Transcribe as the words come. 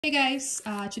Hey guys,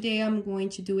 today I'm going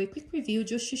to do a quick review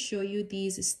just to show you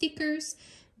these stickers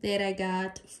that I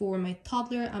got for my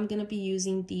toddler. I'm gonna be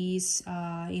using these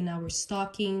in our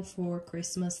stocking for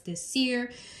Christmas this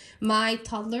year. My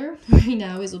toddler right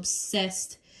now is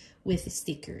obsessed with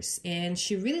stickers and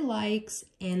she really likes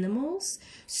animals,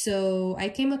 so I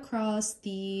came across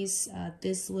these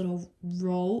this little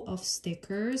roll of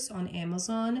stickers on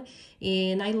Amazon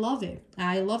and I love it.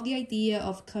 I love the idea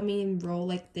of coming in roll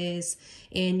like this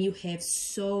and you have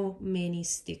so many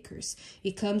stickers.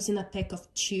 It comes in a pack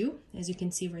of 2, as you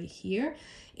can see right here,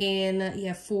 and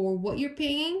yeah, for what you're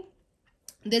paying,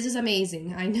 this is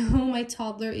amazing. I know my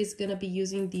toddler is gonna be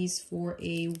using these for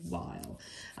a while.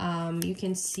 You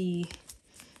can see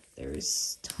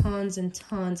there's tons and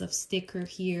tons of sticker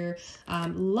here.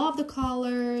 Love the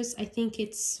colors. I think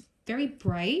it's very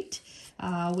bright,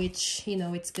 which, you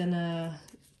know, it's gonna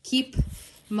keep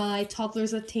my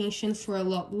toddler's attention for a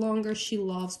lot longer. She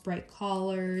loves bright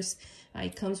colors.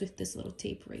 It comes with this little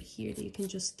tape right here that you can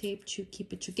just tape to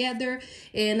keep it together.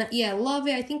 And yeah, love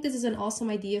it. I think this is an awesome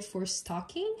idea for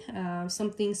stocking,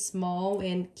 something small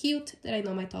and cute that I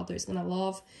know my toddler is gonna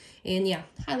love. And yeah,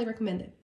 highly recommend it.